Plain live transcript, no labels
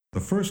The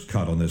first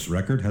cut on this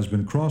record has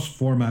been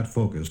cross-format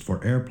focused for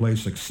airplay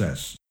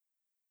success.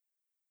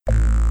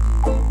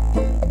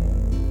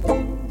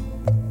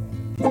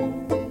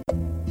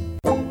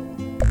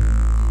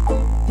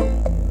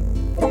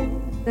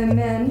 The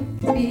men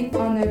beat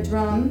on their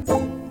drums.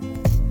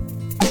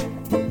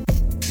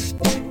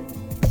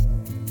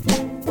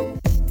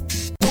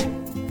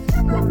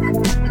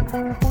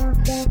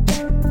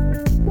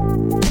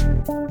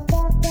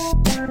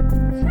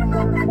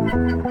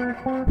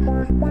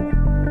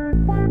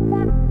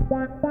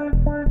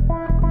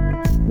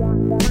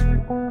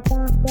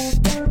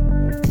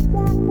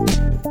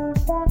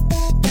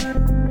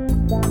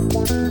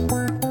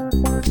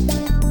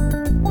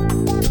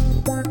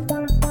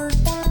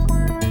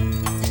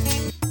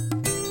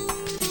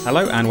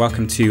 Hello and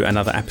welcome to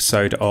another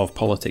episode of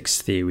Politics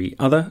Theory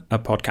Other, a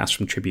podcast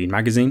from Tribune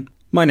Magazine.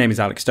 My name is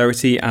Alex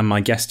Doherty and my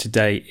guest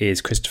today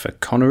is Christopher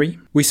Connery.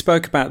 We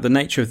spoke about the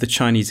nature of the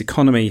Chinese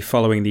economy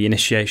following the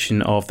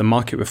initiation of the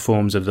market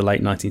reforms of the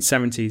late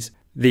 1970s,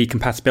 the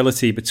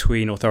compatibility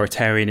between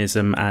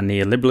authoritarianism and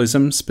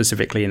neoliberalism,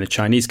 specifically in the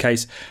Chinese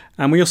case,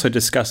 and we also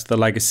discussed the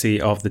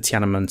legacy of the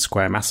Tiananmen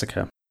Square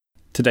massacre.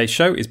 Today's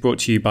show is brought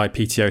to you by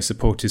PTO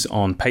supporters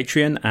on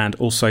Patreon and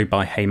also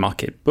by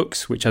Haymarket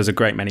Books, which has a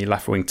great many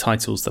left-wing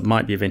titles that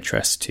might be of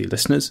interest to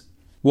listeners.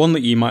 One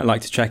that you might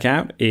like to check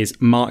out is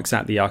Marx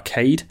at the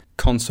Arcade,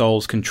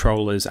 Consoles,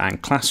 Controllers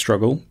and Class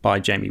Struggle by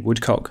Jamie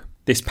Woodcock.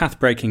 This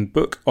path-breaking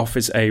book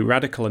offers a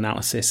radical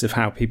analysis of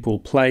how people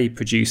play,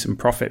 produce and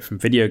profit from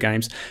video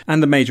games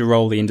and the major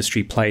role the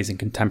industry plays in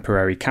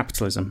contemporary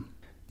capitalism.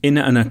 In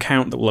an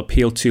account that will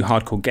appeal to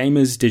hardcore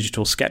gamers,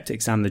 digital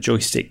skeptics and the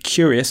joystick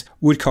curious,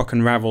 Woodcock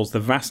unravels the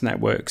vast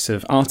networks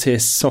of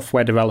artists,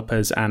 software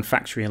developers and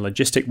factory and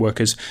logistic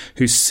workers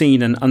whose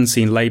seen and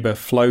unseen labour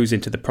flows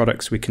into the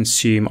products we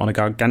consume on a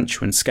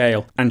gargantuan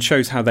scale, and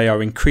shows how they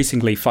are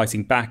increasingly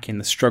fighting back in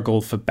the struggle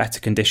for better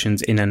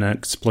conditions in an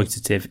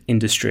exploitative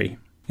industry.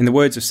 In the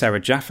words of Sarah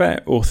Jaffe,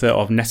 author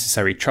of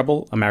Necessary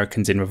Trouble,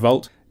 Americans in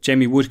Revolt,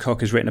 Jamie Woodcock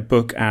has written a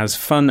book as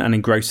fun and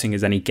engrossing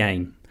as any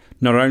game.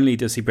 Not only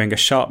does he bring a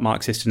sharp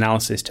Marxist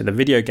analysis to the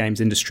video games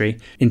industry,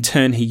 in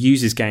turn he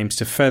uses games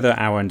to further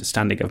our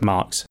understanding of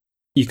Marx.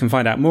 You can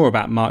find out more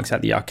about Marx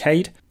at the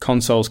Arcade,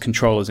 Consoles,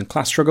 Controllers and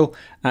Class Struggle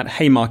at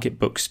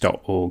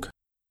haymarketbooks.org.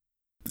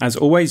 As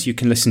always, you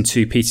can listen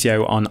to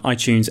PTO on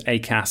iTunes,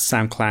 Acast,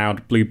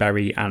 SoundCloud,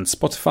 Blueberry and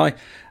Spotify,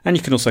 and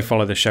you can also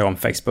follow the show on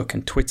Facebook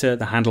and Twitter.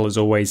 The handle as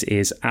always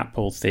is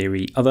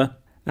 @PolTheoryOther.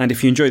 And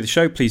if you enjoy the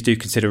show, please do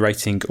consider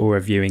rating or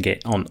reviewing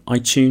it on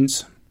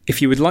iTunes. If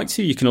you would like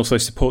to, you can also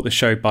support the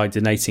show by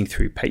donating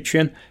through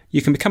Patreon.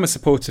 You can become a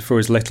supporter for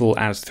as little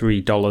as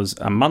 $3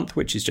 a month,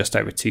 which is just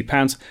over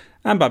 £2,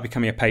 and by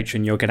becoming a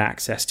patron you'll get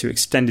access to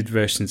extended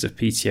versions of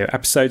PTO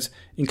episodes,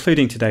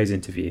 including today's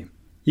interview.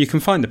 You can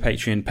find the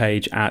Patreon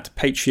page at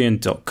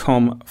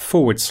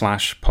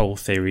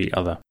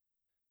patreon.com/poletheoryother.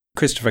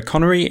 Christopher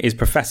Connery is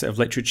Professor of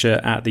Literature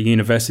at the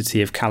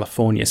University of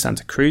California,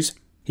 Santa Cruz.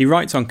 He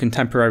writes on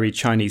contemporary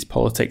Chinese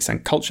politics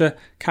and culture,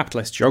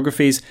 capitalist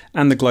geographies,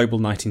 and the global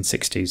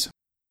 1960s.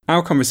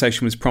 Our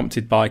conversation was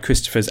prompted by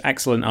Christopher's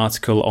excellent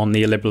article on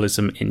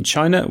neoliberalism in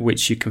China,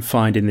 which you can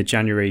find in the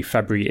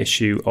January-February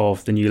issue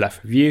of the New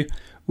Left Review,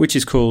 which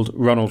is called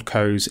Ronald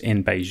Coase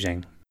in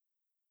Beijing.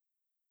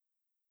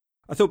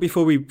 I thought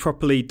before we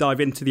properly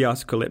dive into the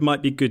article, it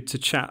might be good to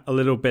chat a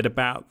little bit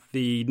about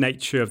the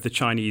nature of the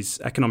Chinese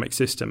economic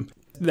system.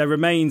 There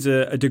remains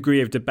a degree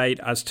of debate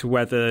as to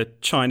whether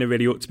China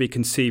really ought to be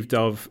conceived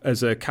of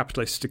as a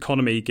capitalist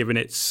economy, given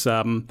its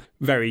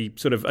very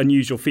sort of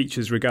unusual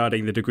features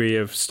regarding the degree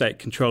of state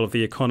control of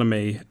the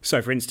economy.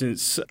 So, for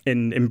instance,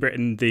 in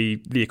Britain, the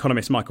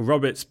economist Michael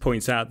Roberts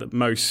points out that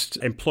most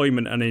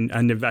employment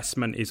and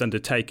investment is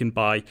undertaken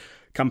by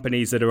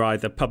companies that are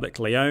either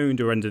publicly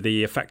owned or under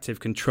the effective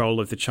control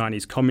of the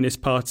Chinese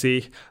Communist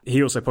Party.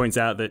 He also points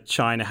out that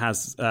China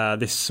has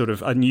this sort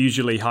of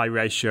unusually high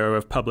ratio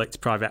of public to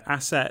private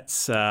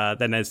assets.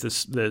 Then there's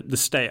the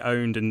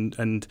state-owned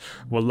and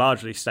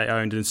largely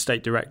state-owned and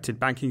state-directed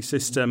banking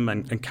system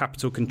and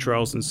capital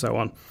controls and so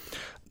on.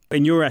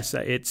 In your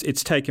essay,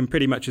 it's taken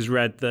pretty much as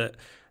read that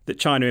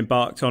China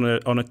embarked on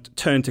a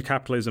turn to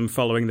capitalism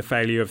following the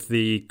failure of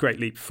the Great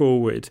Leap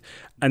Forward,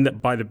 and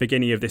that by the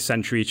beginning of this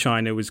century,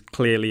 China was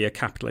clearly a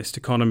capitalist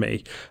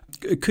economy.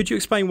 Could you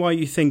explain why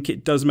you think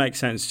it does make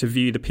sense to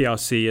view the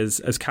PRC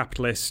as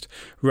capitalist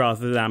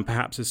rather than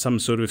perhaps as some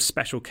sort of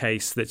special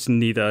case that's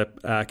neither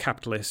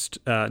capitalist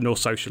nor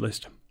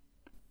socialist?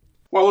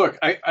 Well, look,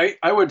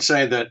 I would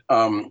say that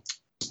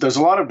there's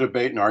a lot of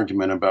debate and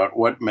argument about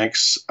what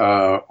makes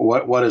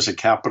what is a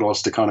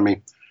capitalist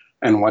economy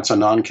and what's a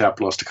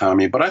non-capitalist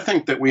economy. But I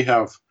think that we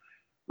have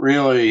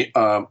really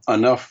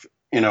enough,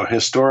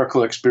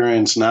 historical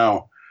experience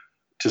now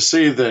to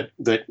see that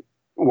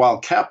while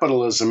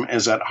capitalism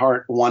is at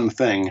heart one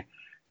thing,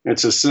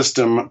 it's a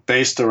system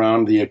based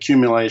around the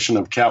accumulation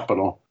of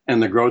capital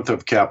and the growth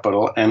of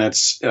capital, and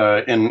it's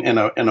in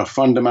a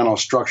fundamental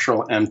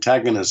structural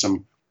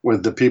antagonism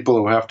with the people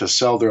who have to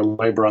sell their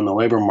labor on the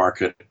labor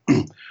market.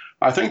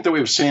 I think that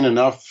we've seen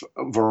enough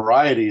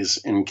varieties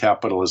in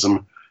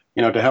capitalism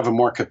to have a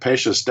more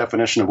capacious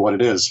definition of what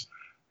it is.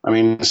 I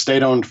mean,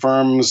 state-owned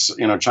firms,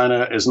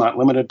 China is not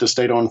limited to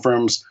state-owned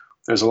firms.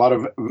 There's a lot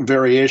of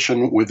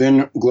variation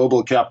within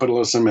global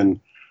capitalism and,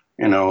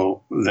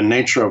 the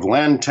nature of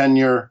land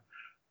tenure.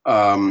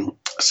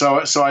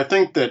 So I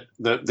think that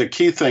the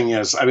key thing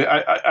is,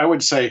 I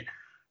would say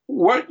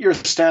what your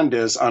stand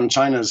is on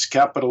China's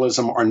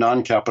capitalism or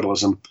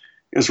non-capitalism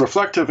is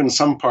reflective in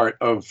some part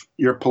of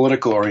your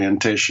political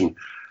orientation.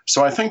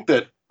 So I think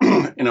that,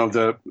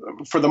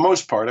 for the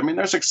most part,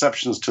 there's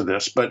exceptions to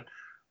this, but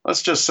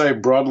let's just say,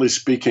 broadly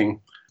speaking,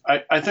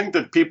 I think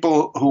that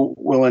people who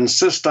will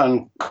insist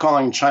on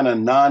calling China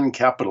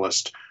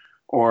non-capitalist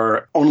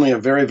or only a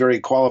very, very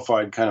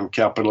qualified kind of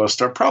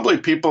capitalist are probably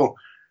people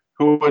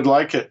who would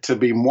like it to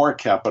be more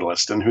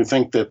capitalist and who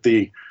think that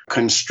the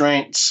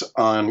constraints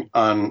on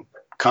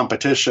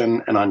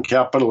competition and on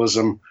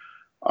capitalism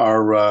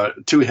are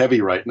too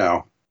heavy right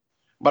now.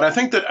 But I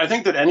think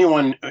that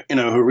anyone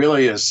who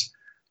really is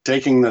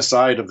taking the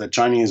side of the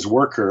Chinese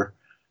worker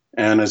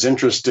and is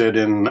interested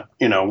in,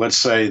 let's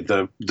say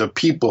the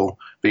people,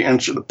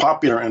 the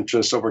popular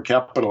interests over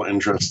capital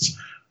interests,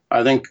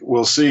 I think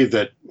we'll see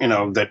that,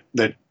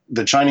 that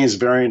the Chinese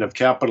variant of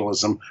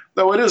capitalism,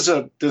 though it is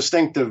a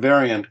distinctive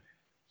variant,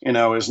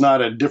 is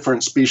not a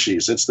different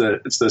species. It's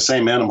the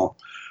same animal.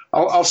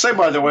 I'll say,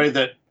 by the way,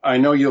 that I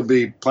know you'll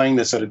be playing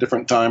this at a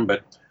different time,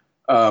 but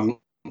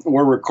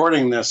we're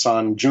recording this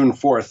on June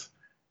 4th,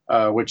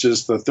 which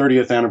is the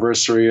 30th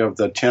anniversary of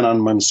the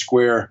Tiananmen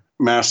Square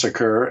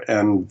massacre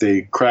and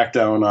the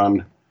crackdown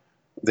on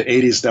the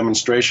 80s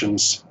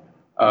demonstrations.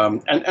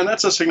 And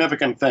that's a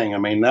significant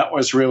thing. That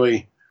was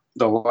really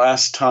the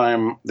last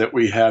time that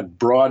we had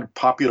broad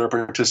popular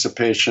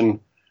participation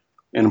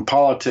in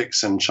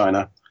politics in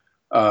China.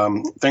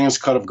 Things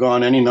could have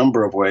gone any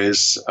number of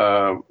ways,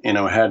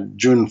 had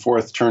June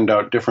 4th turned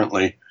out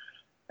differently.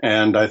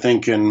 And I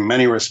think in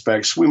many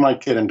respects, we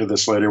might get into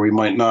this later, we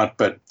might not,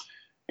 but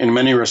in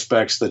many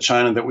respects, the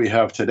China that we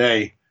have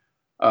today,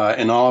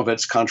 in all of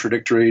its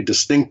contradictory,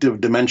 distinctive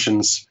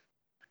dimensions,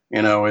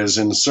 is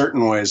in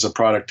certain ways a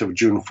product of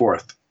June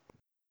 4th.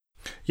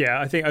 Yeah,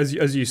 I think,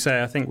 as you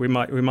say, I think we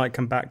might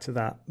come back to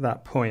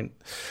that point.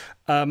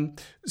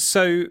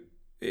 So,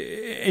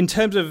 in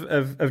terms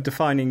of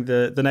defining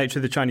the nature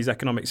of the Chinese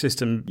economic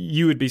system,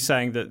 you would be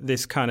saying that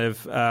this kind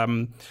of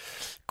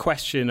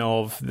question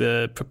of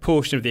the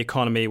proportion of the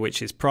economy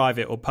which is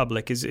private or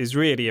public is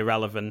really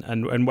irrelevant,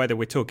 and whether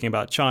we're talking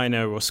about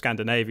China or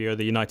Scandinavia or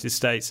the United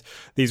States,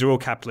 these are all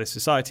capitalist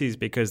societies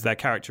because they're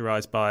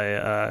characterized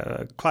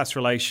by class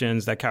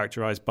relations, they're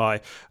characterized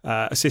by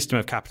a system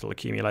of capital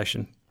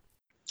accumulation.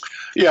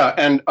 Yeah,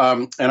 and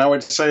I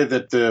would say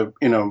that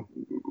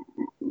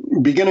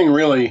beginning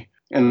really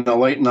in the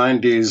late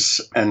 90s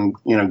and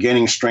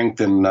gaining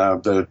strength in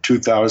the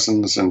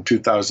 2000s and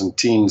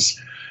 2010s,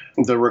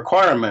 the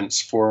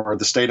requirements for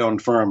the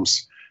state-owned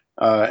firms,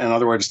 in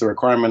other words, the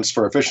requirements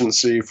for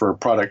efficiency, for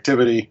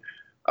productivity,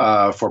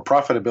 for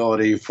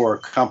profitability, for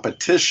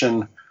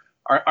competition,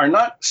 are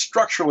not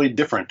structurally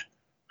different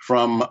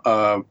from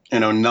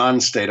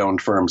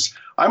non-state-owned firms.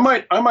 I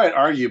might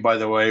argue, by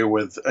the way,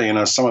 with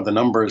some of the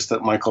numbers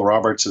that Michael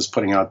Roberts is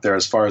putting out there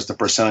as far as the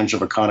percentage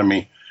of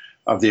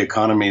the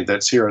economy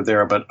that's here or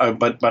there, but I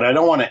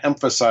don't want to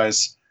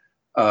emphasize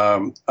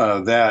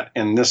that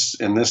in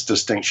this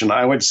distinction.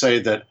 I would say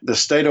that the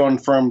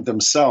state-owned firm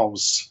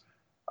themselves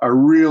are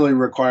really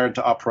required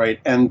to operate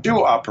and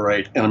do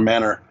operate in a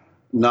manner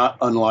not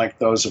unlike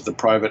those of the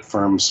private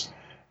firms.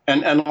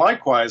 And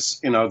likewise,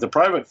 the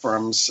private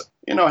firms,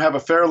 have a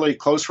fairly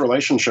close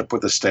relationship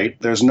with the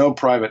state. There's no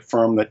private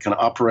firm that can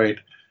operate,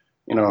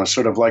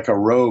 sort of like a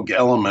rogue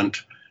element.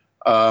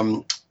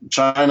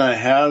 China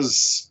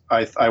has,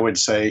 I would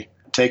say,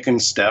 taken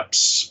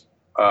steps,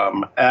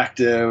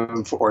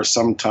 active or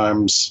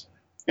sometimes,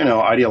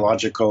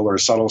 ideological or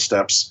subtle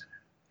steps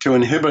to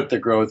inhibit the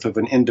growth of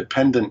an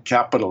independent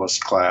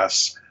capitalist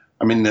class.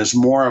 There's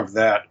more of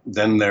that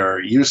than there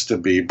used to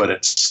be, but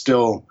it's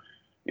still,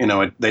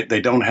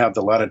 they don't have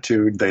the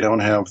latitude, they don't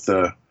have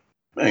the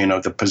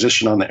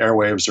position on the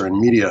airwaves or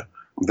in media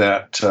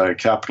that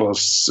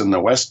capitalists in the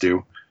West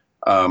do.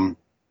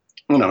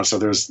 So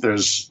there's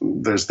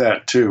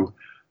that too.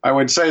 I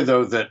would say,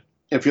 though, that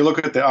if you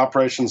look at the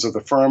operations of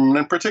the firm,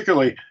 and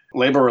particularly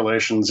labor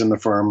relations in the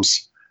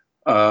firms,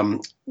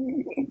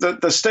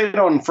 the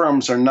state-owned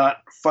firms are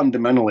not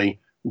fundamentally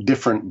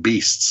different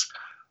beasts.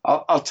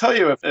 I'll tell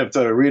you if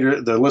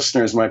the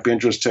listeners might be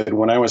interested.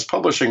 When I was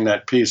publishing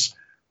that piece,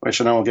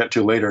 which I know we'll get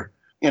to later,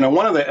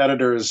 one of the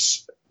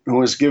editors who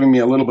was giving me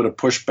a little bit of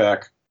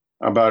pushback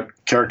about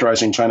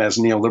characterizing China as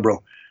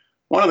neoliberal,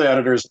 one of the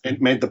editors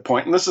made the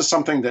point, and this is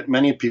something that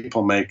many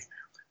people make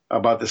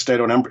about the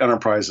state-owned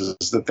enterprises,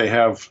 is that they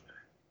have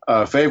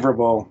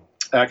favorable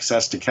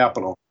access to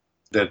capital,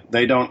 that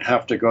they don't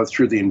have to go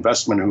through the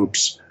investment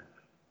hoops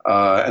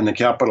and the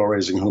capital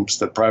raising hoops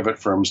that private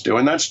firms do.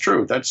 And that's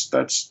true. That's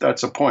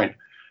a point.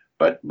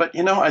 But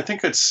I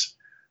think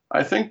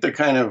the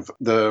kind of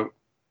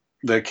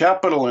the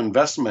capital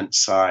investment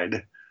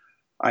side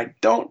I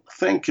don't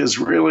think is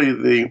really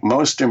the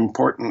most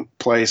important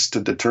place to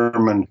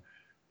determine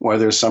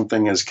whether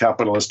something is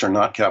capitalist or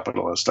not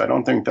capitalist. I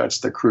don't think that's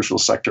the crucial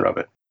sector of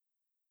it.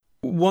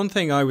 One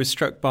thing I was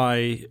struck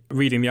by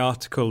reading the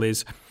article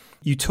is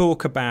you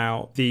talk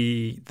about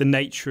the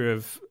nature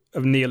of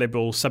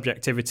neoliberal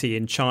subjectivity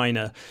in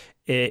China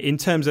in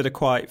terms that are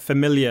quite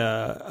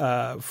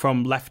familiar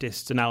from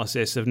leftist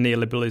analysis of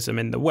neoliberalism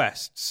in the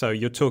West. So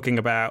you're talking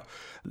about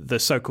the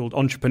so-called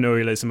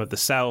entrepreneurialism of the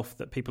South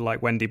that people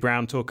like Wendy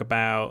Brown talk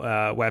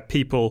about, where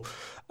people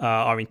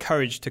are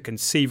encouraged to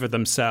conceive of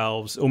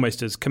themselves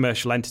almost as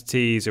commercial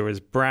entities or as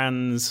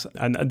brands.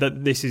 And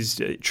that this is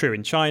true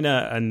in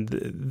China, and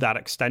that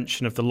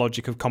extension of the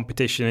logic of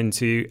competition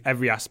into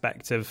every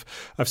aspect of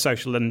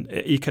social and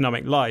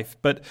economic life.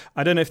 But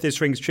I don't know if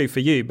this rings true for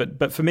you,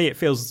 but for me, it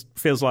feels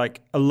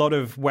like a lot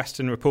of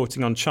Western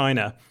reporting on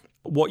China,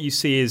 what you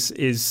see is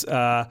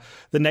the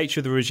nature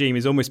of the regime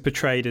is almost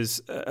portrayed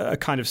as a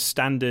kind of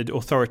standard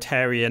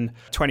authoritarian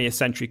 20th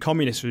century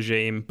communist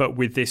regime, but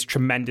with this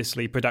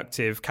tremendously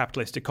productive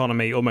capitalist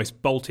economy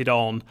almost bolted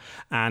on,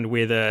 and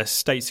with a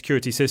state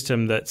security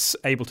system that's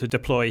able to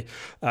deploy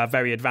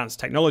very advanced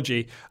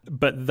technology.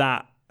 But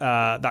that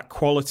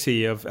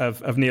quality of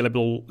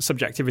neoliberal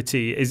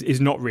subjectivity is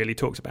not really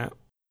talked about.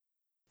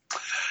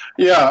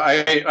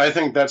 Yeah, I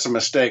think that's a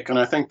mistake. And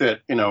I think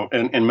that,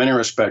 in many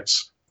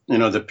respects,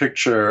 the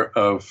picture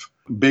of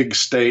big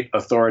state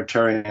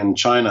authoritarian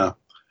China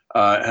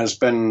has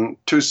been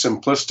too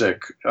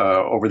simplistic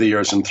over the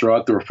years and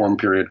throughout the reform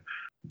period.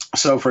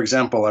 So, for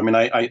example,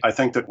 I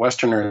think that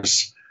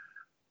Westerners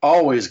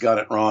always got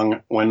it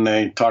wrong when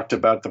they talked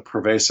about the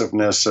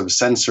pervasiveness of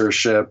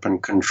censorship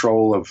and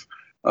control of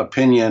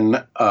opinion,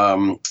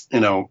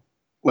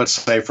 let's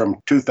say from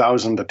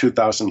 2000 to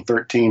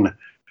 2013.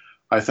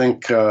 I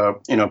think,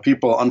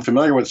 people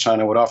unfamiliar with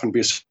China would often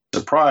be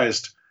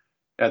surprised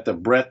at the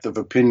breadth of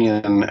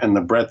opinion and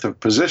the breadth of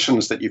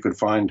positions that you could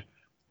find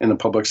in the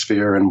public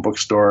sphere and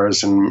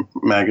bookstores and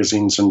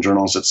magazines and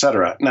journals, et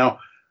cetera. Now,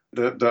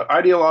 the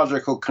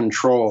ideological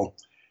control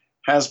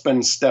has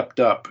been stepped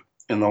up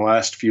in the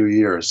last few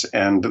years,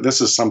 and this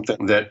is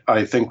something that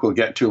I think we'll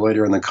get to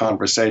later in the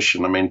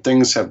conversation. I mean,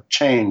 things have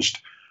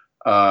changed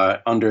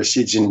under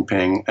Xi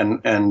Jinping,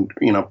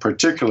 and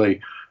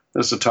particularly,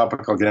 this is a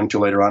topic I'll get into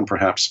later on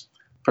perhaps,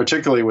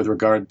 particularly with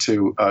regard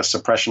to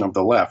suppression of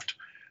the left.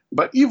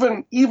 But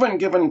even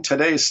given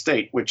today's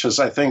state, which is,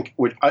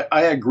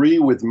 I agree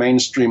with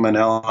mainstream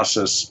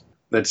analysis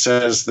that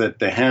says that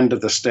the hand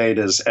of the state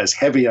is as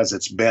heavy as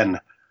it's been,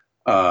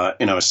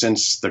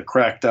 since the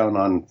crackdown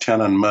on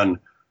Tiananmen,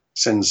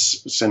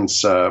 since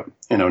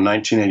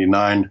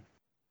 1989,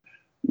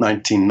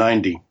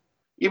 1990.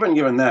 Even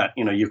given that,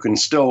 you can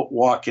still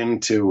walk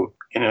into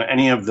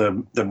any of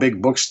the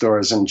big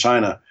bookstores in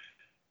China,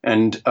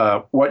 and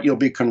what you'll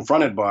be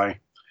confronted by.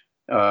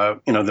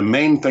 The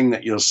main thing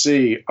that you'll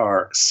see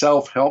are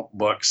self-help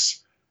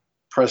books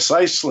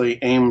precisely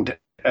aimed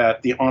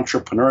at the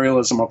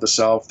entrepreneurialism of the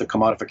self, the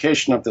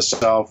commodification of the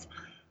self,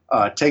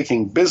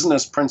 taking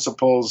business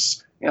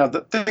principles,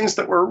 the things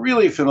that we're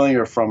really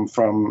familiar from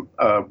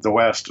the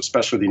West,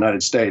 especially the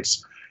United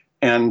States,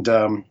 and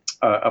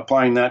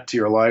applying that to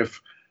your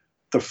life.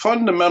 The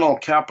fundamental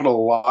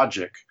capital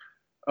logic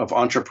of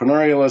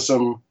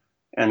entrepreneurialism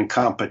and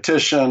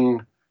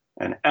competition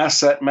and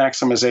asset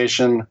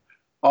maximization,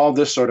 all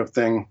this sort of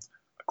thing,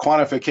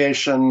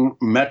 quantification,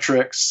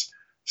 metrics,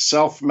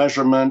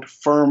 self-measurement,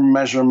 firm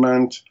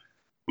measurement,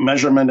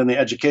 measurement in the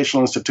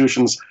educational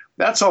institutions,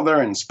 that's all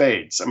there in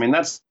spades. I mean,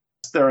 that's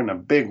there in a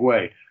big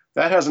way.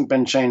 That hasn't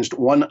been changed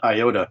one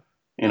iota,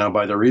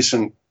 by the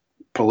recent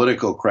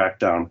political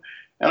crackdown.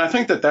 And I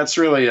think that that's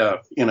really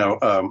a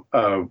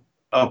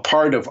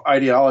part of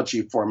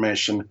ideology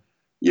formation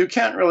you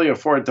can't really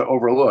afford to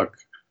overlook.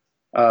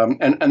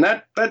 And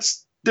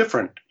that's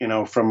different,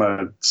 from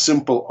a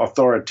simple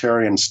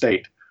authoritarian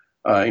state,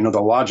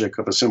 the logic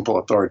of a simple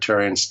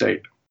authoritarian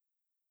state.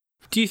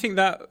 Do you think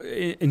that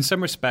in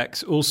some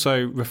respects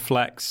also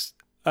reflects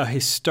a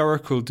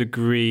historical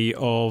degree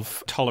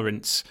of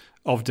tolerance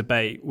of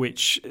debate,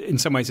 which in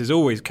some ways has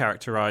always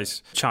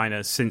characterized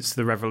China since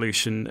the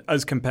revolution,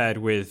 as compared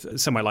with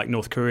somewhere like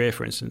North Korea,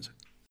 for instance?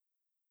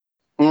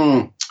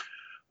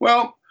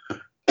 Well,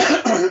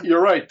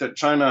 you're right that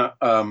China.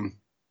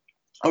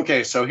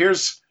 Okay, so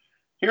here's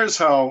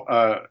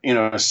how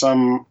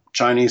some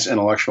Chinese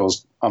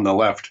intellectuals on the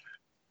left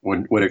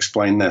would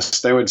explain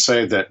this. They would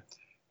say that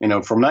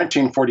from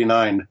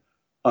 1949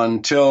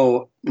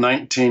 until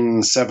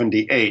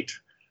 1978,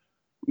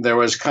 there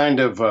was kind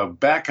of a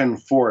back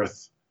and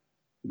forth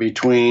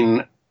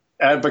between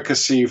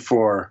advocacy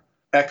for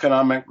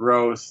economic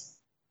growth,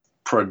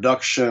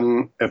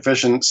 production,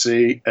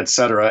 efficiency,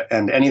 etc.,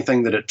 and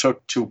anything that it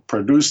took to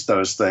produce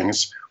those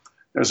things.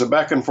 There's a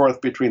back and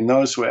forth between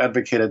those who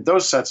advocated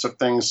those sets of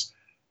things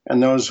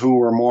and those who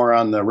were more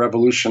on the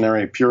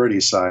revolutionary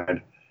purity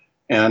side.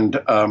 And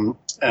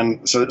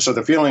so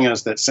the feeling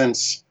is that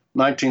since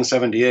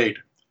 1978,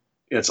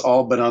 it's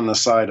all been on the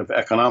side of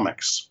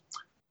economics.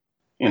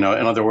 In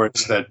other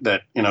words, that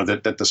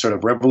the sort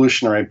of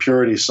revolutionary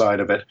purity side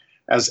of it,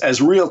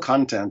 as real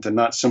content and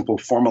not simple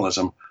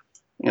formalism,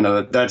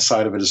 that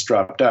side of it has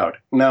dropped out.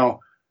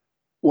 Now,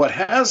 what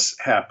has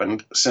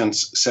happened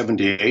since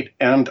 78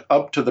 and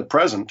up to the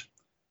present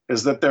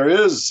is that there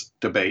is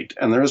debate,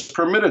 and there is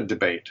permitted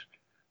debate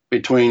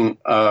between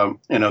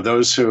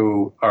those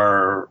who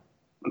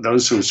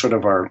sort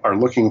of are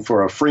looking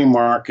for a free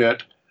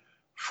market,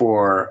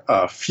 for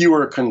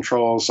fewer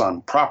controls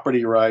on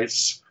property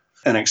rights,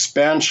 an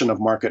expansion of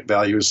market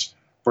values,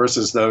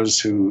 versus those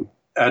who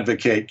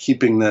advocate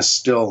keeping this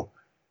still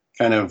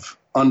kind of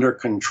under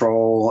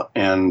control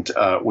and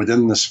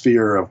within the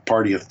sphere of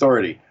party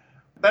authority.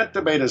 That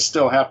debate is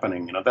still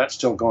happening. That's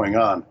still going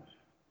on.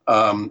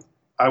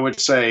 I would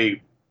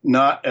say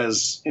not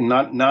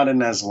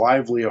in as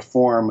lively a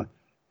form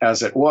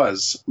as it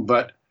was.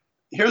 But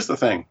here's the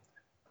thing.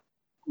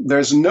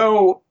 There's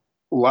no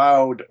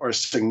loud or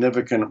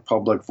significant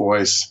public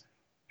voice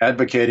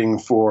advocating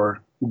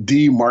for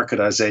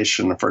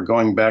demarketization, for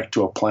going back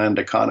to a planned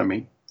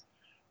economy.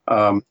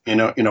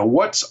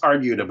 What's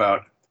argued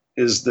about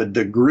is the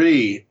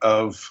degree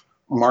of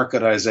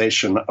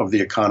marketization of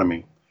the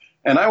economy.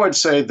 And I would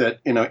say that,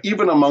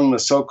 even among the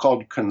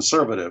so-called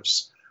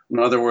conservatives, in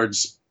other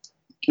words,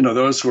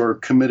 those who are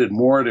committed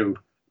more to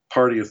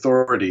party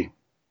authority,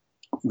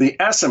 the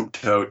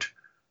asymptote,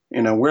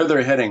 where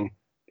they're heading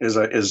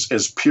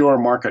is pure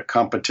market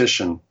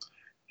competition.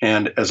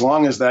 And as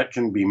long as that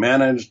can be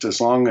managed,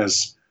 as long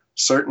as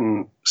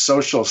certain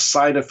social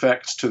side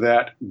effects to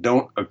that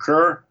don't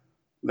occur,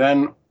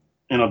 then,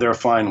 they're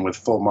fine with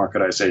full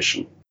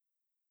marketization.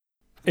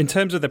 In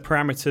terms of the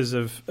parameters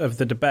of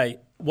the debate,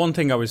 one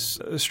thing I was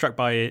struck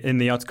by in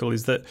the article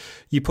is that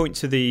you point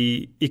to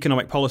the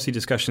economic policy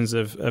discussions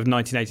of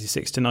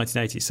 1986 to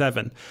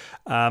 1987,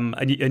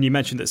 and you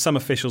mentioned that some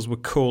officials were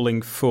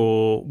calling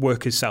for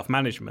workers'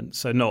 self-management,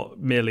 so not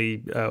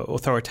merely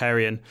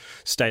authoritarian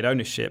state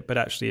ownership, but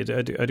actually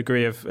a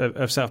degree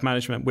of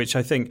self-management, which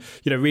I think,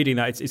 reading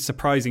that, it's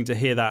surprising to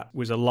hear that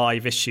was a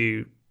live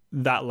issue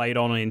that late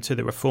on into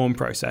the reform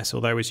process,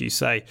 although, as you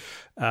say,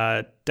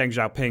 Deng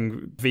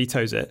Xiaoping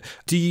vetoes it.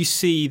 Do you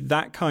see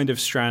that kind of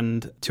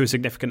strand to a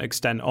significant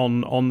extent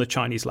on the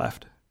Chinese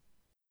left?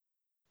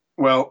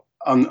 Well,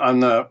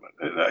 on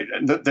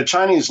the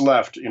Chinese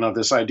left,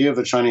 this idea of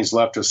the Chinese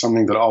left is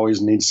something that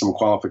always needs some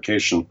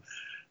qualification.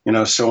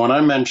 So when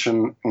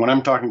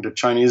I'm talking to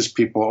Chinese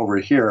people over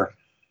here,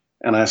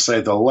 and I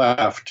say the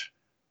left,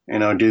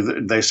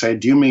 they say,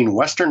 do you mean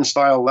Western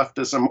style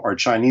leftism or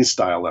Chinese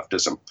style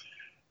leftism?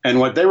 And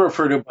what they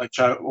refer to by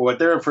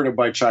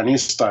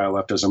Chinese style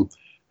leftism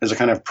is a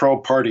kind of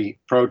pro-party,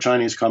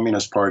 pro-Chinese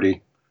Communist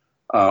Party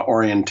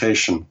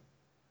orientation.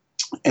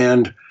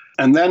 And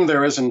then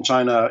there is in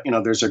China,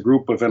 there's a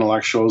group of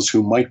intellectuals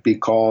who might be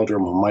called, or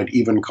might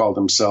even call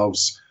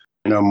themselves,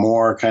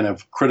 more kind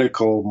of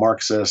critical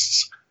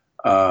Marxists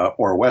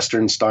or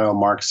Western style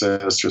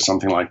Marxists or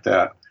something like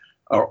that,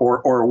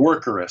 or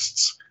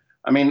workerists.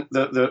 I mean,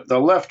 the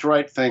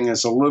left-right thing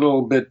is a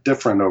little bit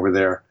different over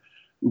there.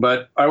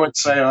 But I would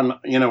say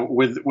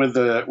with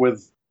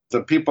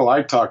the people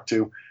I talked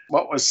to,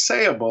 what was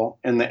sayable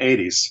in the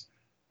 80s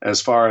as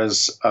far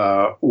as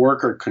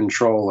worker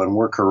control and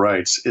worker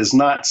rights is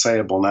not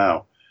sayable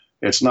now.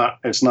 It's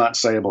not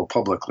sayable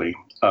publicly.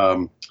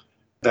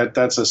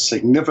 That's a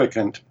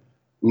significant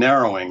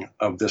narrowing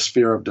of the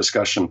sphere of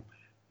discussion.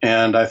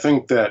 And I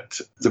think that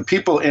the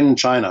people in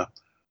China,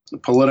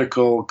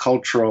 political,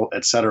 cultural,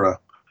 etc.,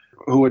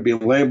 who would be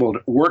labeled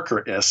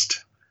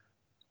workerist,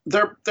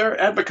 their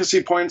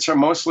advocacy points are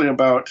mostly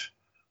about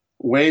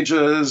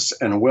wages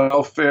and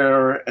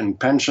welfare and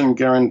pension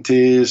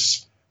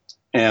guarantees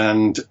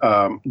and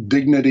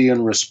dignity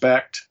and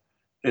respect.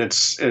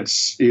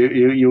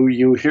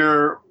 You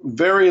hear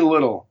very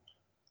little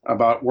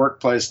about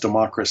workplace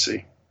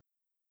democracy.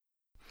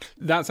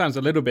 That sounds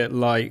a little bit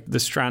like the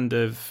strand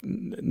of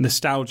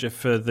nostalgia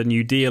for the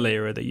New Deal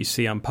era that you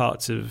see on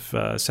parts of,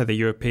 say, the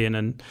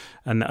European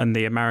and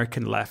the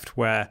American left,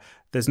 where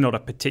there's not a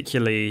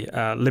particularly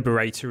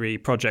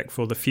liberatory project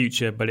for the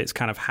future, but it's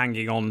kind of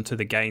hanging on to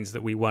the gains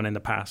that we won in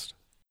the past.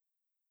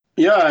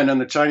 Yeah, and in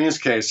the Chinese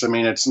case, I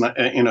mean, it's not,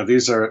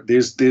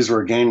 these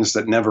were gains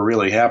that never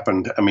really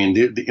happened. I mean,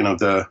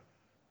 the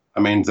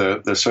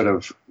sort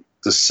of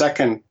the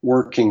second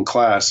working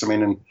class. I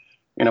mean,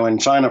 in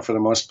China, for the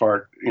most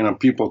part,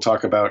 people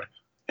talk about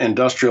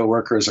industrial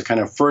workers, a kind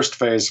of first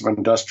phase of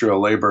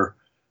industrial labor,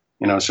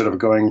 sort of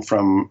going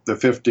from the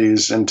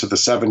 50s into the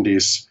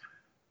 70s.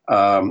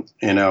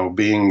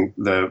 Being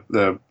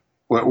the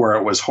where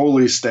it was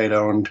wholly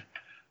state-owned,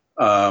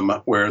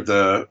 where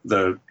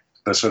the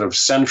sort of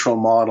central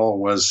model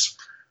was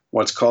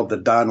what's called the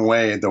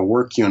Danwei, the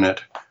work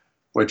unit,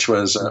 which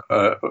was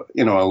a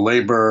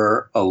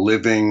labor, a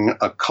living,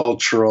 a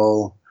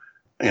cultural,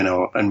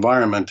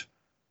 environment,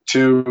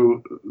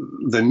 to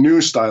the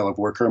new style of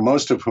worker,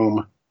 most of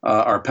whom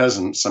are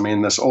peasants. I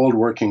mean, this old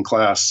working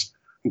class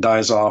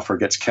dies off or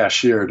gets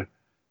cashiered.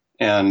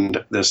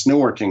 And this new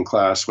working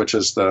class, which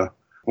is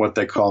what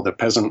they call the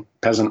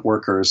peasant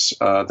workers,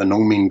 the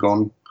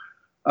Nongmingong,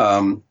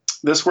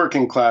 This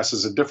working class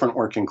is a different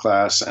working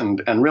class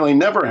and really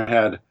never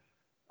had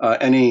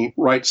any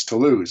rights to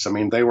lose. I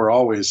mean, they were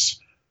always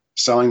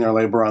selling their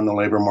labor on the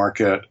labor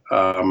market,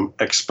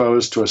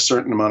 exposed to a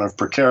certain amount of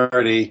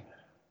precarity.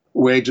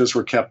 Wages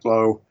were kept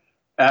low.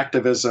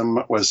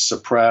 Activism was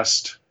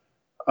suppressed.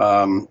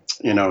 So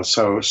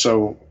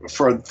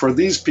for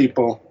these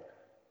people,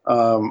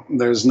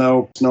 there's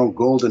no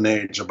golden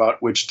age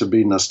about which to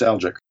be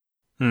nostalgic.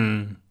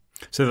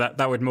 So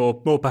that would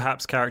more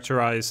perhaps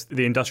characterize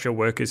the industrial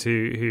workers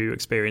who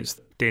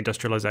experienced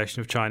deindustrialization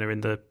of China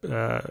in the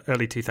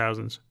early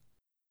 2000s.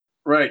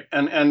 Right,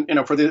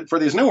 and for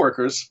these new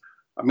workers,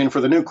 I mean,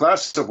 for the new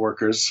class of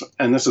workers,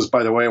 and this is,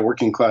 by the way, a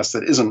working class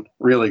that isn't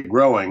really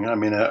growing. I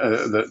mean,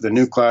 the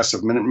new class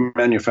of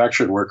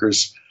manufactured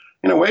workers,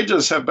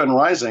 wages have been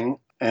rising,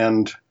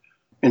 and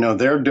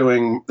they're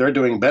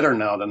doing better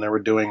now than they were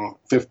doing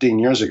 15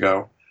 years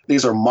ago.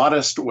 These are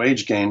modest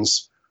wage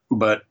gains,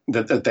 but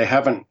that they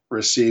haven't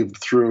received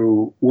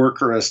through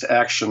workerist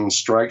action,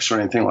 strikes, or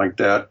anything like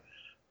that.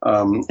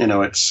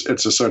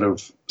 It's a sort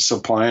of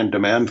supply and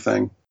demand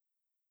thing.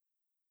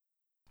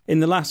 In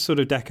the last sort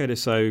of decade or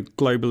so,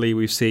 globally,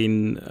 we've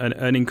seen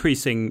an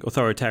increasing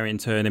authoritarian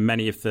turn in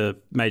many of the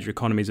major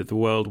economies of the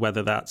world,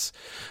 whether that's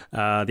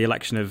the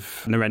election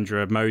of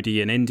Narendra Modi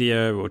in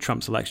India or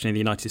Trump's election in the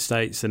United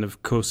States, and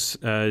of course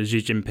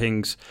Xi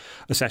Jinping's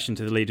accession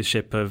to the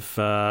leadership of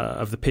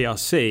the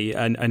PRC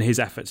and his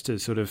efforts to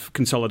sort of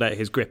consolidate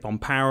his grip on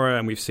power.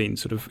 And we've seen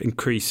sort of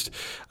increased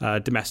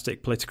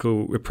domestic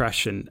political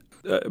repression.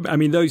 I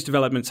mean, those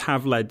developments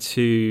have led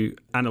to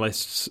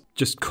analysts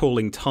just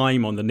calling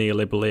time on the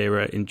neoliberal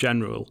era in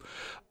general.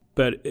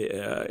 But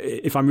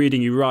if I'm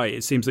reading you right,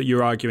 it seems that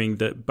you're arguing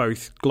that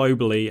both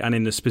globally and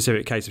in the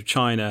specific case of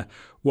China,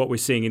 what we're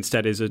seeing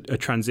instead is a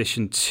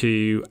transition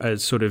to a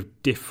sort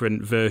of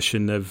different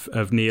version of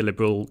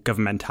neoliberal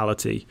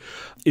governmentality.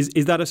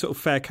 Is that a sort of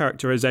fair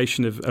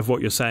characterization of what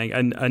you're saying?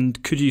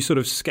 And could you sort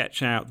of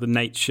sketch out the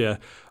nature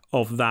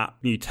of that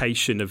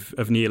mutation of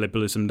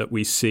neoliberalism that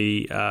we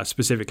see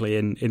specifically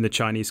in the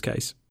Chinese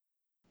case?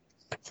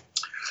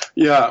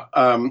 Yeah,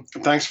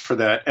 thanks for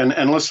that.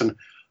 And listen,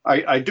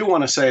 I do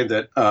want to say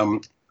that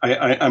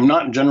I'm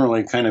not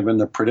generally kind of in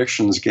the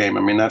predictions game.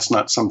 I mean, that's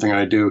not something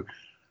I do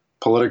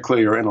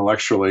politically or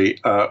intellectually,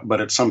 but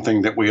it's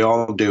something that we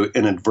all do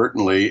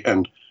inadvertently,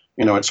 and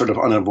it's sort of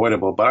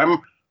unavoidable. But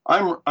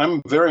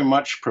I'm very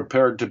much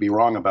prepared to be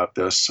wrong about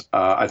this.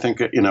 I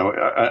think I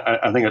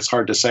think it's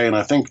hard to say, and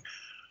I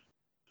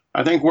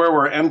think where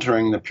we're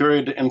entering, the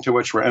period into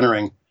which we're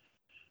entering,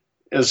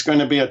 is going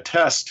to be a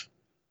test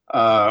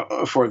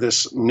for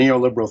this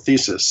neoliberal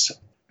thesis.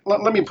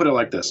 Let me put it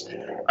like this.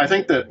 I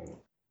think that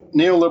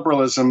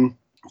neoliberalism,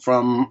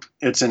 from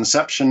its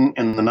inception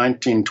in the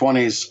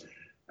 1920s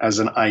as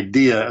an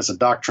idea, as a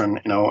doctrine,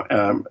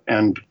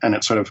 and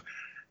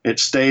it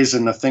stays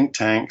in the think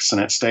tanks,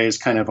 and it stays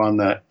kind of on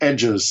the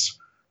edges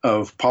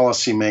of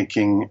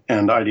policymaking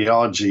and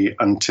ideology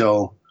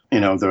until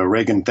the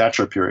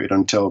Reagan-Thatcher period,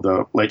 until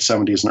the late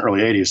 70s and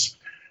early 80s.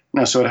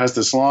 So it has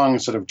this long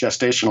sort of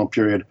gestational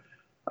period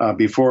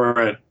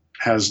before it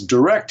has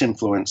direct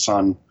influence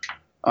on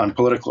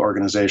political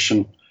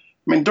organization.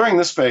 I mean, during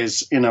this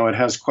phase, it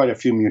has quite a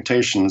few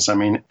mutations. I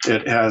mean,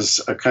 it has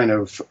a kind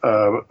of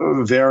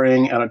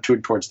varying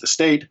attitude towards the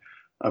state,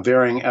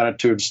 varying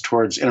attitudes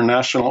towards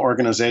international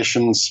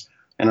organizations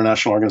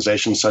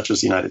such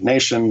as the United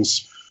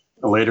Nations,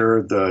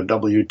 later the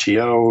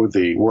WTO,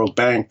 the World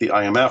Bank, the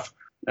IMF,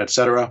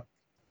 etc.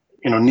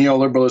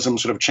 Neoliberalism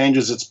sort of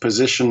changes its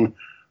position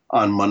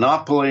on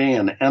monopoly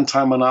and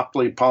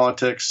anti-monopoly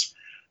politics.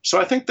 So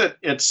I think that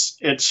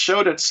it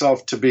showed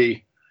itself to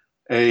be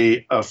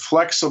a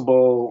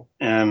flexible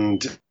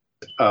and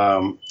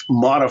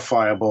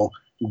modifiable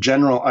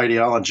general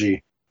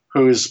ideology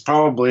whose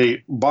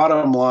probably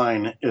bottom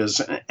line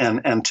is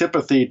an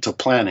antipathy to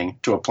planning,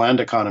 to a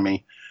planned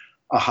economy,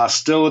 a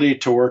hostility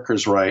to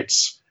workers'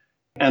 rights,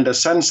 and a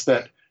sense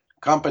that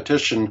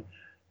competition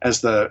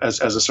as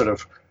a sort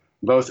of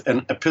both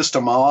an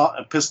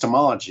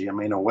epistemology, I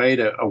mean, a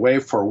way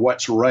for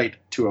what's right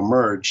to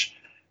emerge,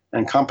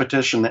 and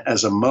competition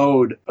as a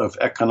mode of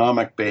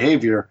economic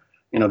behavior.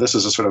 This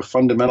is a sort of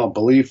fundamental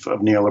belief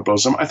of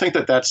neoliberalism. I think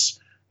that's,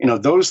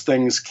 those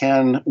things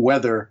can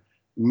weather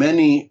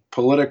many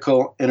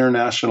political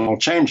international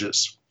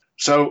changes.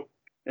 So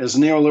is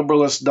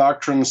neoliberalist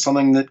doctrine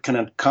something that can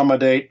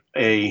accommodate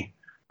a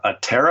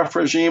tariff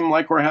regime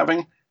like we're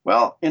having?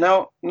 Well,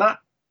 not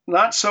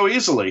so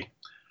easily.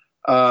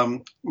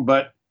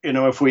 But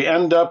if we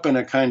end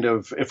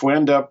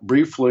up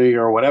briefly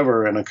or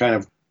whatever in a kind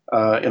of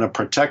in a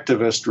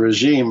protectivist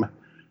regime,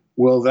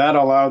 will that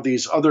allow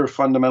these other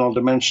fundamental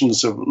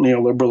dimensions of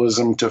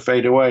neoliberalism to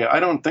fade away? I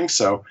don't think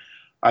so.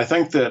 I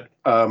think that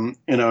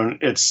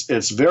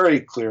it's very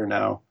clear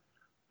now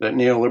that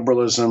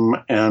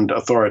neoliberalism and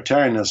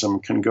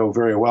authoritarianism can go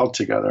very well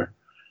together.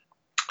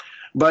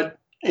 But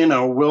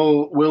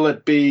will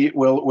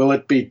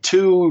it be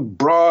too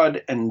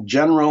broad and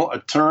general a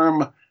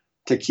term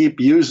to keep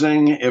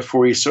using if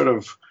we sort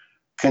of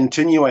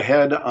continue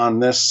ahead on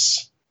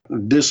this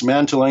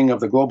dismantling of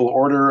the global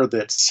order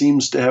that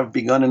seems to have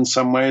begun in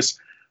some ways.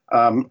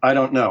 I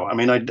don't know. I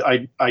mean,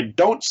 I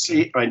don't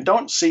see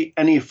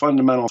any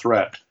fundamental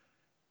threat,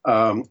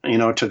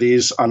 to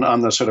these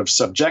on the sort of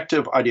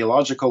subjective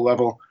ideological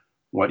level.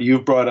 What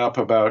you've brought up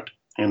about,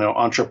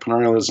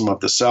 entrepreneurialism of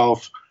the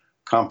self,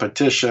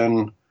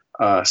 competition,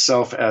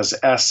 self as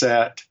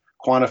asset,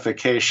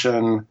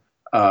 quantification,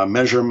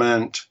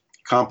 measurement,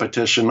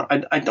 competition.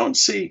 I don't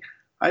see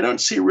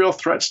real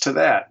threats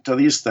to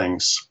these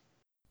things.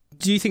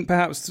 Do you think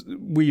perhaps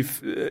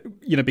we've,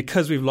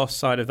 because we've lost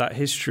sight of that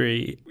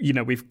history,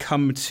 we've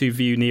come to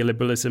view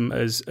neoliberalism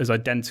as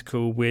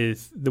identical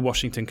with the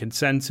Washington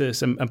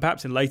Consensus, and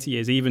perhaps in later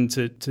years even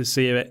to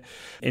see it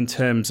in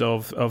terms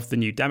of the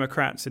New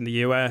Democrats in the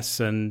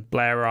US and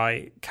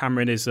Blairite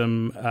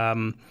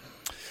Cameronism,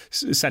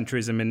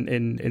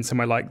 centrism in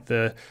somewhere like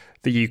the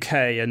UK,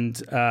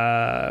 and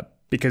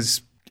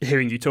because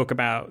hearing you talk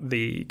about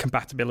the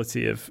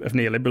compatibility of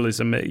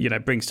neoliberalism,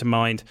 it brings to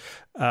mind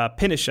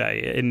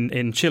Pinochet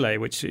in Chile,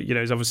 which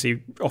is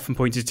obviously often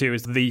pointed to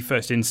as the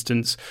first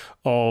instance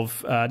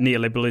of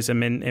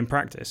neoliberalism in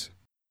practice.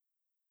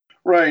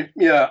 Right.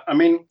 Yeah. I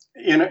mean,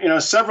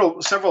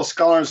 several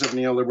scholars of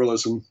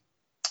neoliberalism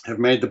have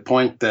made the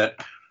point that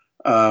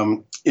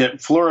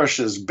it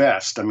flourishes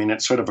best. I mean,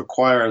 it sort of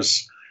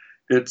acquires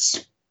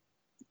its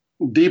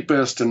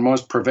deepest and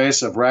most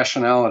pervasive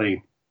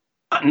rationality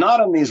not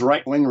in these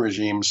right-wing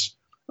regimes,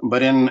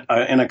 but in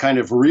a kind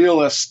of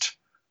realist,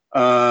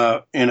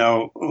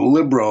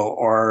 liberal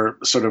or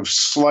sort of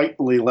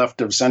slightly left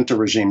of center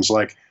regimes.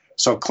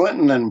 So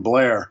Clinton and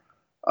Blair,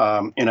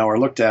 are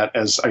looked at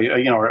as,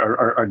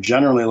 are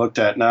generally looked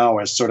at now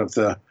as sort of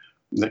the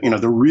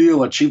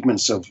real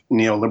achievements of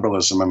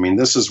neoliberalism. I mean,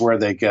 this is where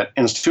they get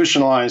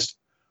institutionalized,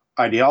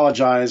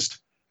 ideologized,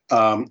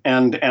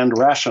 and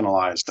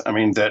rationalized. I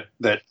mean, that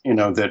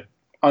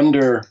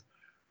under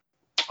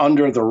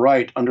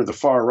the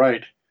far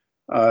right,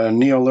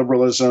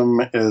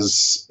 neoliberalism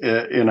is,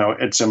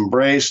 it's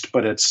embraced,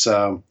 but it's,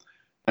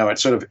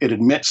 it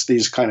admits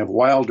these kind of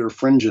wilder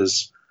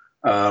fringes,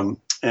 is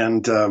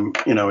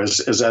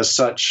as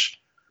such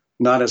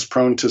not as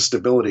prone to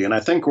stability. And I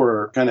think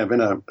we're kind of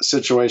in a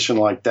situation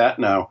like that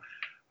now.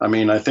 I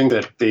mean, I think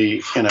that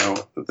the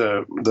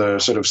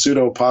sort of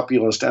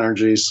pseudo-populist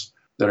energies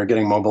that are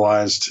getting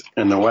mobilized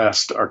in the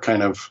West are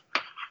kind of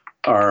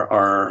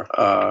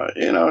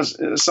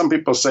some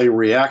people say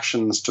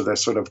reactions to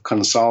this sort of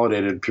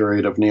consolidated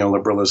period of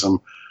neoliberalism,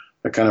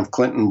 the kind of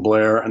Clinton,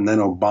 Blair, and then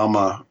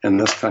Obama in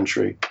this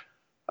country.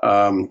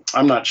 I'm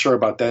not sure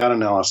about that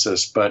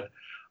analysis, but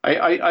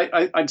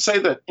I'd say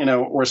that,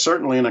 we're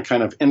certainly in a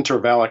kind of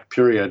intervallic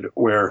period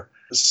where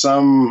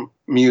some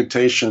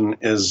mutation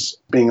is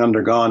being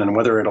undergone, and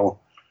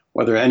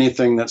whether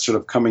anything that's sort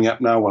of coming up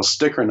now will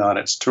stick or not,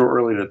 it's too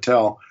early to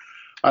tell.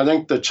 I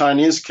think the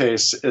Chinese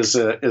case is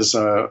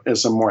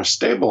a more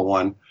stable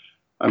one.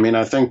 I mean,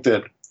 I think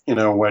that,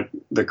 what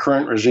the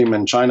current regime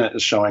in China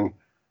is showing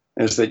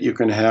is that you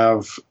can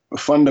have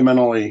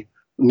fundamentally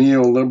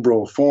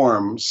neoliberal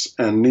forms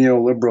and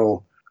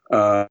neoliberal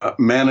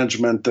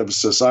management of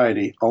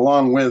society,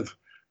 along with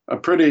a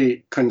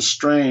pretty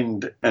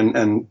constrained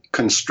and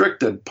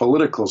constricted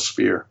political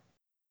sphere.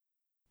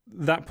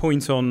 That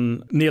point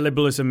on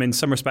neoliberalism in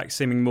some respects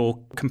seeming more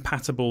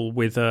compatible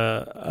with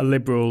a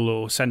liberal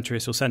or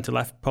centrist or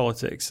centre-left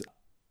politics.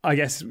 I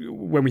guess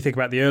when we think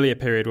about the earlier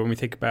period, when we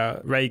think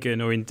about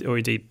Reagan or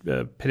indeed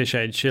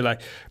Pinochet in Chile,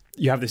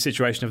 you have the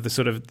situation of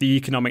the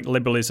economic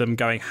liberalism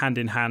going hand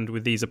in hand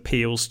with these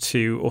appeals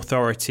to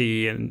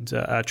authority and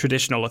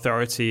traditional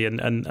authority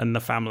and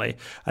the family.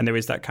 And there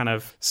is that kind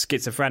of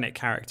schizophrenic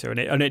character.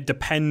 And it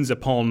depends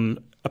upon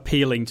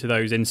appealing to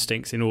those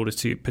instincts in order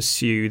to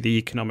pursue the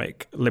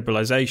economic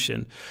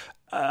liberalization.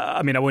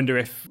 I wonder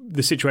if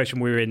the situation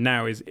we're in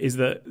now is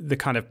the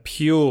kind of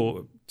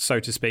pure, so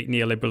to speak,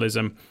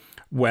 neoliberalism,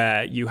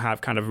 where you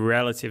have kind of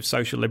relative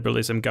social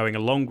liberalism going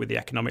along with the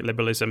economic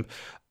liberalism,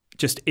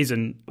 just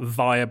isn't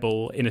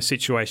viable in a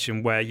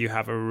situation where you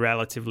have a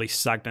relatively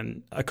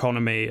stagnant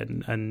economy,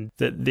 and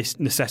that this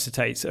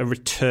necessitates a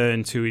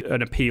return to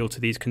an appeal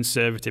to these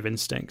conservative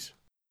instincts.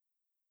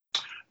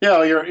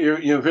 Yeah,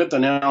 you've hit the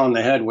nail on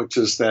the head, which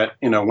is that,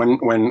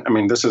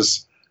 when this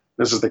is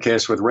the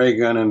case with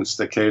Reagan, and it's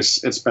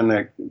been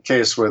the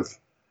case with,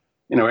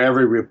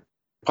 every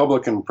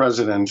Republican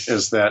president,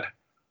 is that,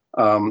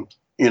 in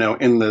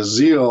the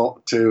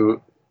zeal to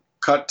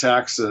cut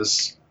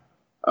taxes,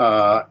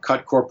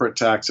 cut corporate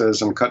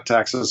taxes and cut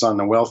taxes on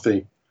the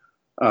wealthy,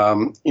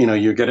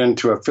 you get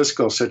into a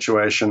fiscal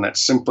situation that's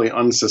simply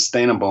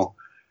unsustainable.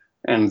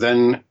 And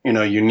then,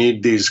 you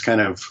need these kind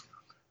of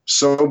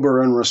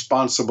sober and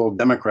responsible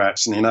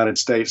Democrats in the United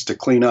States to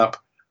clean up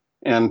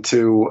and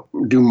to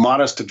do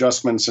modest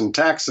adjustments in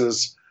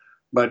taxes,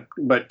 but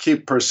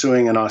keep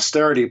pursuing an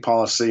austerity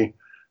policy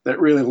that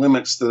really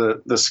limits the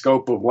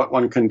scope of what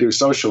one can do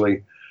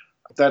socially.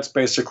 That's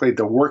basically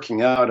the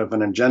working out of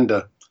an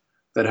agenda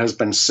that has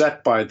been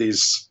set by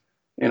these,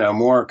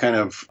 more kind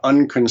of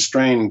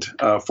unconstrained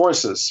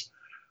forces.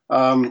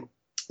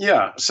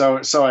 Yeah,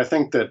 so I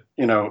think that,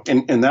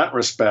 in that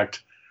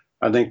respect,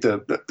 I think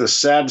the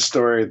sad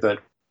story that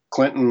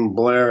Clinton,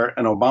 Blair,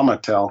 and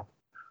Obama tell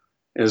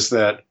is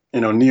that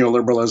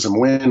neoliberalism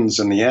wins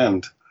in the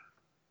end.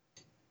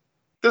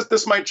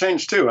 This might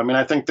change too. I mean,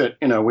 I think that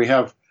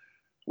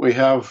we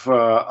have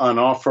on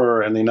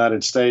offer in the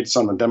United States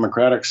on the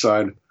Democratic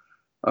side,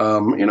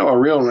 a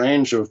real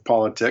range of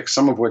politics.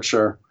 Some of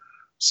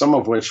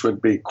which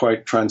would be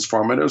quite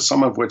transformative.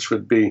 Some of which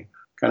would be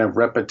kind of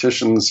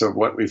repetitions of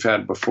what we've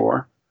had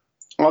before.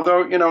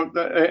 Although,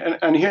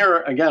 and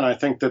here again, I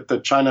think that the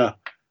China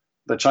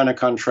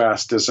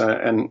contrast is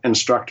an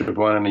instructive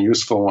one and a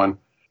useful one.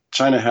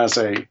 China has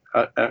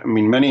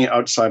many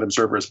outside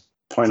observers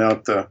point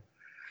out the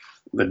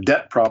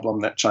debt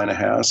problem that China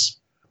has,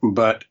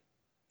 but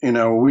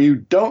we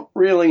don't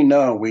really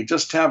know. We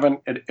just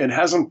haven't. It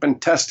hasn't been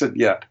tested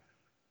yet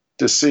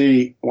to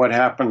see what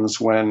happens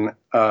when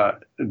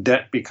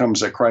debt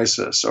becomes a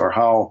crisis, or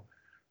how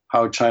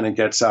China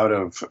gets out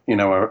of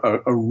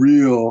a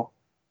real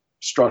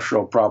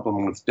structural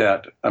problem with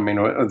debt. I mean,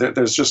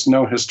 there's just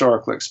no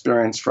historical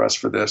experience for us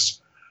for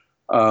this.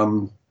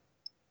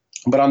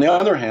 But on the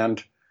other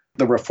hand,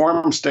 the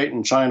reform state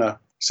in China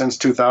since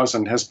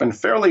 2000 has been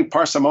fairly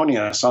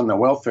parsimonious on the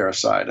welfare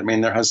side. I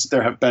mean, there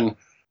have been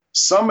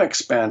some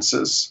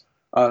expansions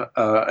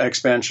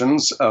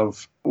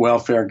of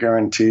welfare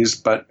guarantees,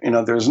 but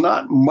there's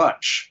not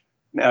much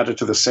added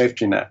to the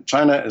safety net.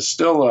 China is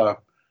still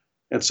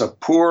it's a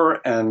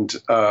poor and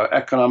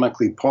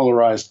economically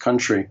polarized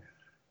country,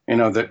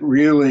 that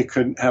really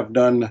could have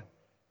done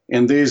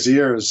in these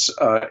years.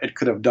 It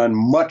could have done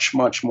much,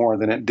 much more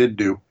than it did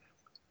do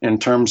in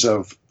terms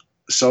of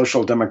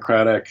social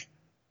democratic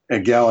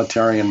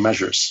egalitarian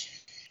measures.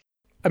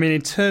 I mean,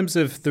 in terms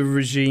of the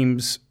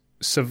regime's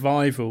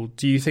survival,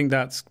 do you think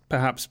that's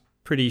perhaps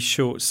pretty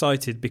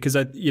short-sighted? Because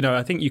I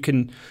think you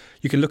can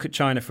look at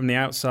China from the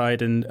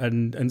outside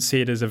and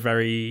see it as a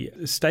very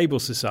stable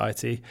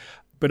society,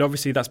 but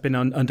obviously that's been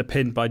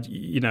underpinned by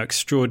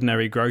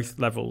extraordinary growth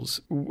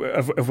levels,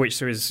 of which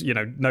there is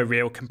no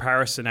real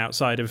comparison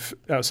outside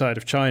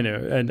of China,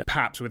 and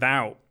perhaps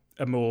without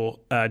a more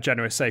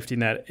generous safety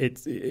net,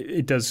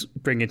 it does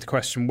bring into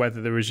question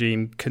whether the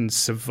regime can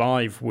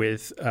survive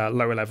with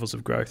lower levels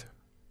of growth.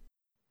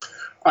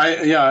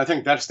 I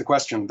think that's the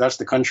question. That's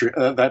the country.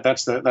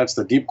 That's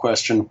the deep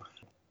question.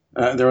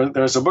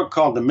 There's a book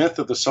called The Myth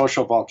of the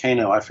Social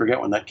Volcano. I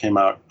forget when that came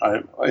out.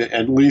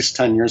 At least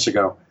 10 years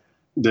ago.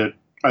 That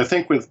I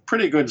think, with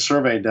pretty good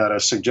survey data,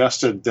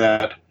 suggested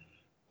that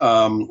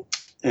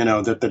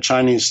that the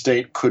Chinese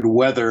state could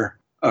weather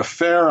a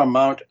fair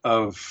amount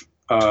of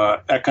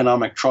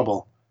economic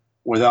trouble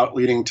without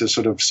leading to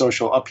sort of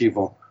social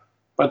upheaval.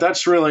 But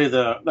that's really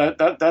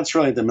that's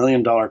really the $1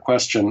 million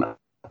question.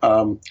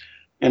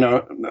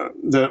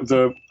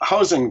 The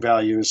housing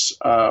values,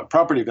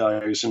 property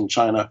values in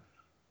China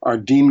are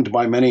deemed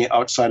by many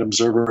outside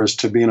observers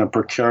to be in a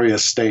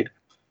precarious state.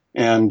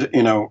 And,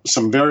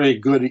 some very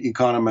good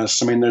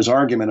economists, I mean, there's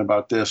argument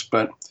about this,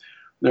 but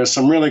there's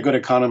some really good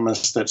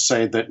economists that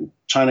say that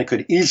China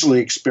could easily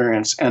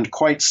experience, and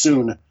quite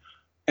soon,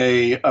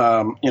 a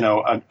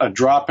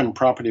drop in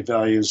property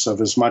values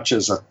of as much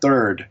as a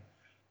third.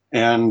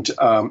 And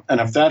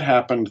if that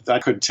happened,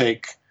 that could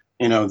take,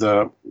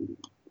 the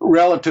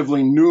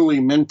relatively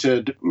newly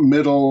minted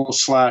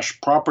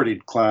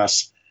middle/property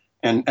class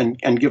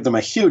and give them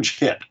a huge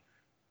hit.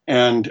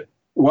 And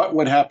what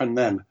would happen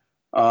then?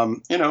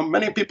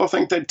 Many people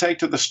think they'd take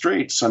to the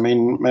streets. I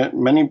mean,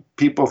 many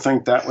people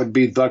think that would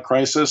be the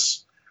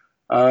crisis.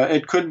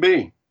 It could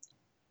be.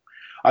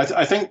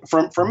 I think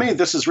for me,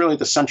 this is really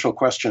the central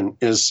question: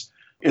 is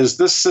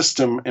this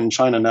system in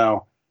China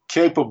now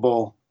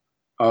capable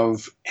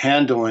of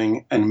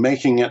handling and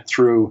making it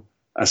through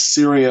a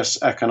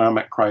serious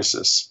economic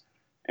crisis?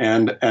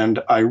 And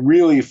I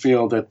really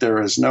feel that there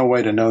is no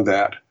way to know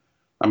that.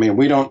 I mean,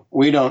 we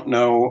don't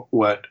know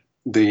what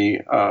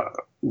the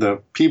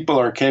people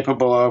are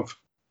capable of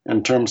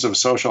in terms of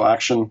social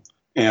action,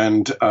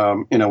 and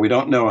we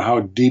don't know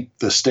how deep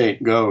the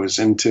state goes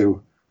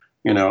into.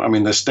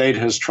 The state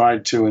has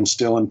tried to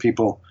instill in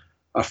people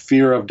a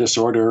fear of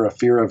disorder, a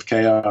fear of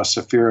chaos,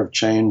 a fear of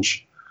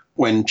change.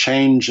 When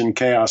change and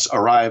chaos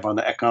arrive on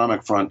the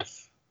economic front,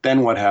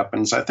 then what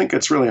happens? I think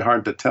it's really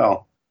hard to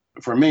tell.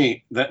 For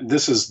me,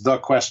 this is the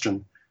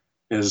question: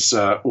 is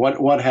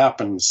what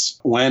happens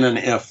when and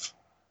if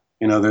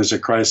there's a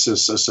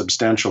crisis, a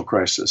substantial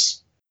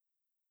crisis.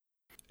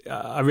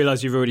 I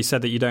realize you've already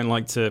said that you don't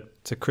like to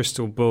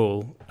crystal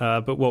ball,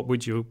 but what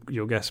would your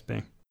guess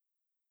be?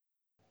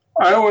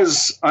 I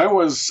was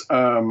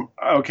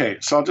okay.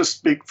 So I'll just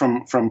speak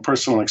from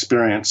personal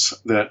experience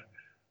that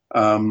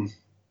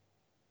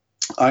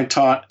I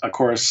taught a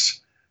course,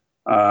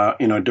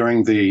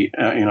 during the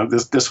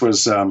this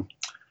was I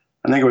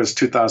think it was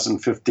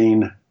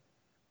 2015.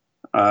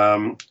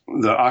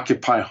 The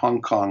Occupy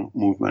Hong Kong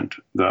movement,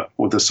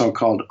 with the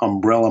so-called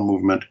umbrella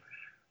movement.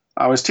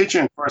 I was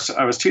teaching a course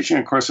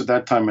at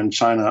that time in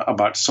China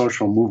about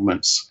social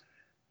movements,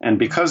 and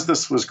because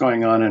this was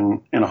going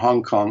on in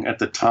Hong Kong at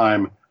the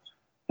time,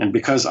 And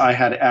because I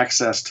had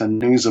access to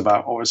news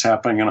about what was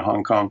happening in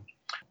Hong Kong,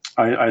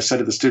 I said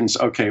to the students,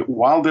 okay,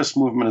 while this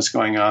movement is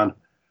going on,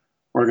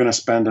 we're going to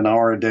spend an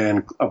hour a day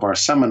of our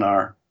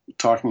seminar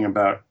talking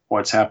about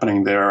what's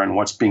happening there and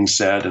what's being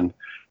said. And,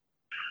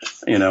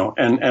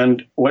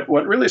 and what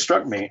really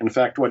struck me, in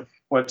fact,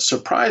 what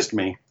surprised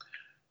me,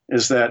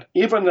 is that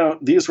even though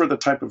these were the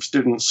type of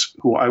students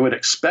who I would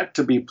expect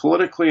to be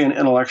politically and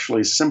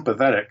intellectually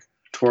sympathetic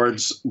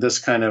towards this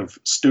kind of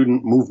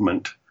student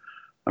movement,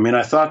 I mean,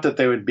 I thought that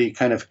they would be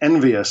kind of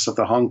envious of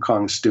the Hong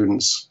Kong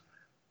students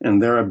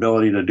and their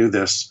ability to do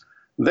this.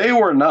 They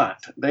were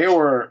not. They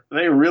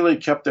really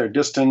kept their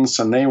distance,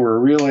 and they were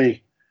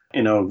really,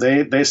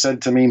 they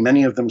said to me,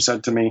 many of them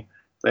said to me,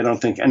 they don't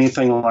think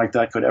anything like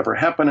that could ever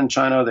happen in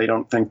China. They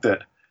don't think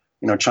that,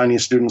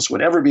 Chinese students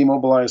would ever be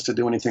mobilized to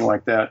do anything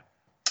like that.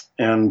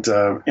 And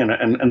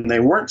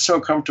they weren't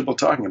so comfortable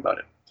talking about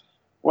it.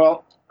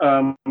 Well,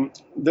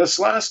 this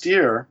last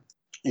year,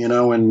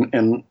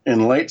 in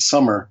late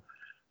summer,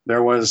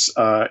 there was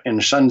in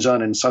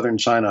Shenzhen in southern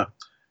China,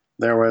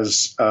 there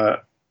was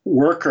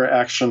worker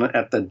action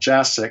at the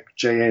JASIC,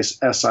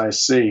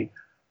 JASIC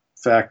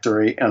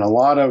factory, and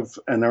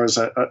there was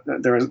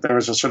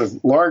a sort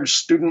of large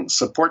student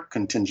support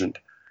contingent,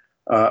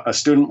 a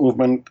student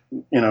movement,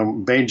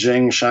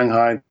 Beijing,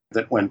 Shanghai,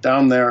 that went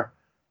down there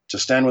to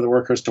stand with the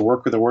workers, to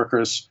work with the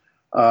workers.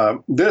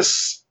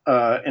 This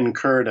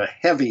incurred a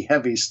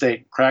heavy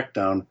state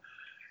crackdown.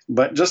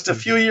 But just a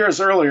few years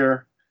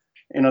earlier,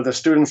 the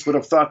students would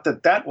have thought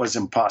that was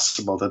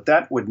impossible,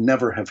 that would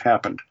never have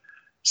happened.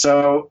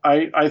 So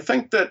I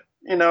think that,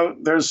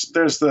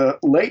 there's the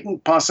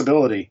latent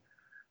possibility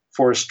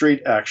for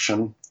street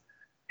action.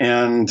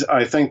 And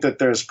I think that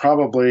there's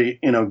probably,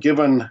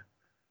 given,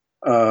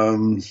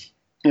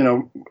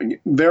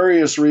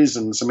 various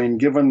reasons,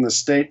 given the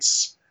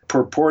state's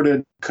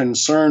purported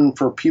concern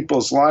for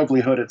people's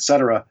livelihood,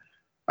 etc.,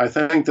 I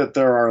think that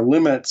there are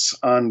limits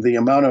on the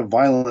amount of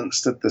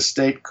violence that the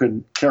state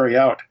could carry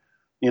out,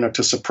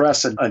 to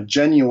suppress a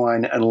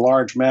genuine and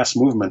large mass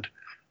movement.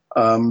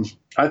 I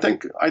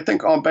think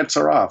all bets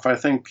are off. I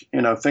think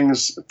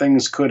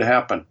things could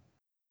happen.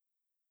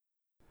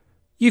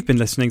 You've been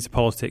listening to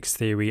Politics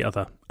Theory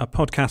Other, a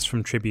podcast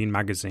from Tribune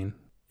Magazine.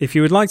 If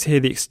you would like to hear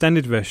the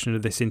extended version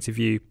of this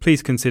interview,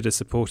 please consider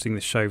supporting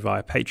the show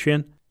via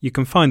Patreon. You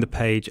can find the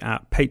page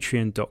at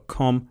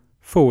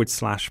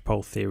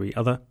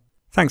patreon.com/poltheoryother.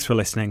 Thanks for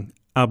listening.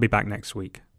 I'll be back next week.